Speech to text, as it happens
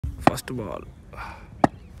First ball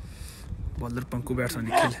bowler Panku batsman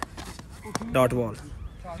Nikhil dot ball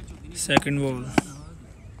second ball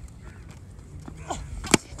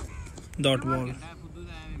dot ball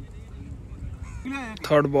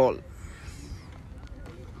third ball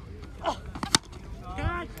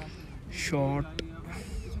shot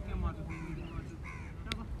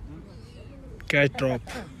catch drop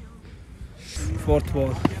fourth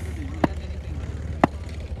ball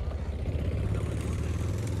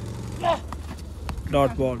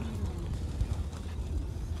dot ball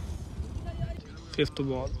fifth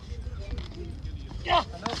ball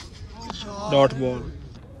dot ball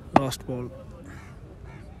last ball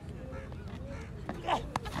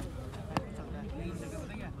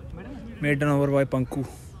maiden over by Panku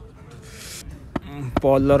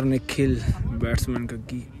bowler Nikhil batsman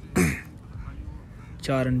गग्गी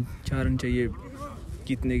 4 run चाहिए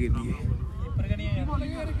जीतने के लिए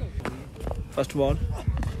first ball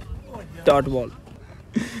dot ball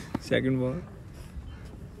second ball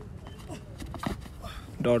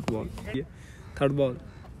dot ball third ball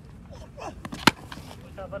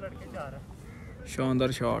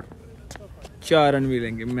शानदार shot 4 run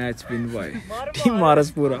मिलेंगे match win bye team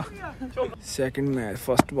मारस पूरा second match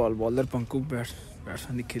first ball bowler Panku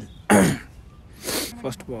batsman Nikhil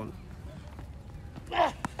first ball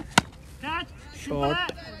shot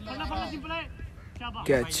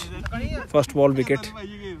catch first ball wicket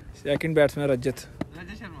second batsman रजत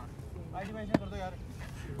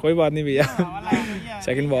कोई बात नहीं भैया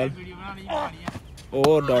second ball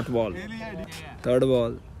और dot ball third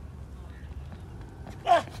ball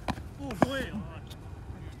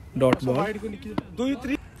dot ball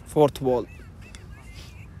fourth ball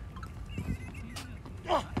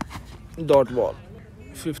dot ball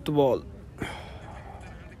fifth ball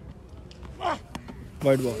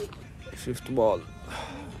wide ball fifth ball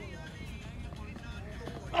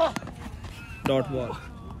dot ball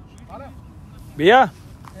भैया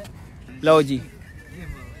लो जी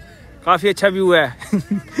काफी अच्छा view है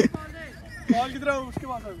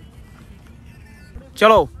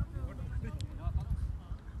चलो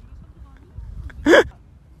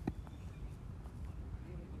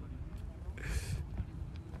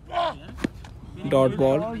dot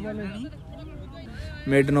ball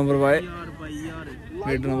maiden over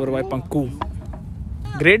by Panku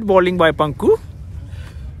great bowling bye Panku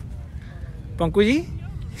ji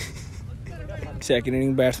second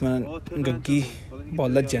inning batsman गग्गी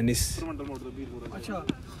bowler Janice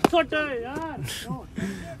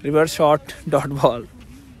reverse shot dot ball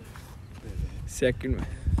second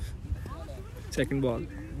ball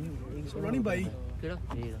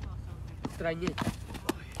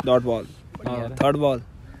dot ball third ball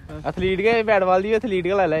athlete के bat ball दी athlete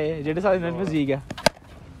का ले ले जेडे सारे में फिजिक है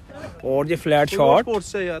और ये फ्लैट शॉट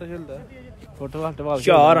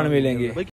 4 रन मिलेंगे।